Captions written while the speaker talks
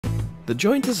The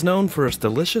joint is known for its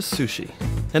delicious sushi,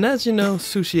 and as you know,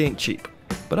 sushi ain't cheap,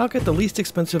 but I'll get the least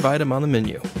expensive item on the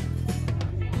menu.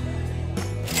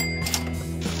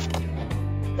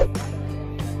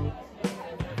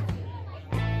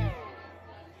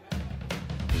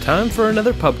 Time for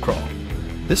another pub crawl.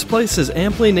 This place is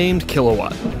amply named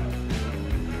Kilowatt.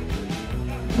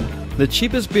 The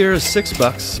cheapest beer is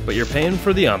 $6, but you're paying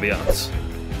for the ambiance.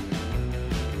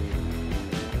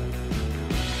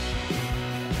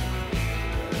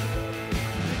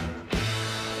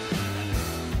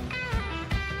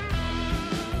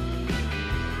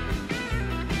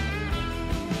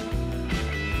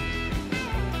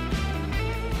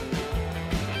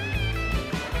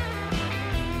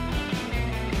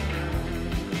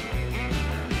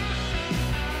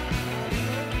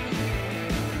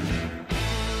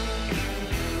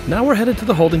 Now we're headed to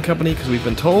the holding company because we've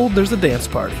been told there's a dance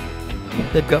party.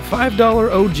 They've got $5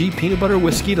 OG peanut butter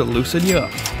whiskey to loosen you up.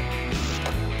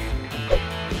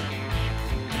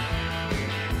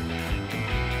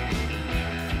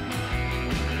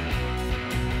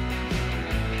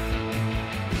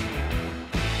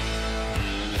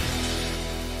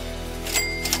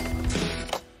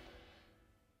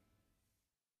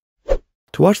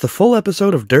 To watch the full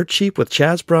episode of Dirt Cheap with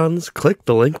Chaz Bruns, click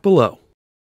the link below.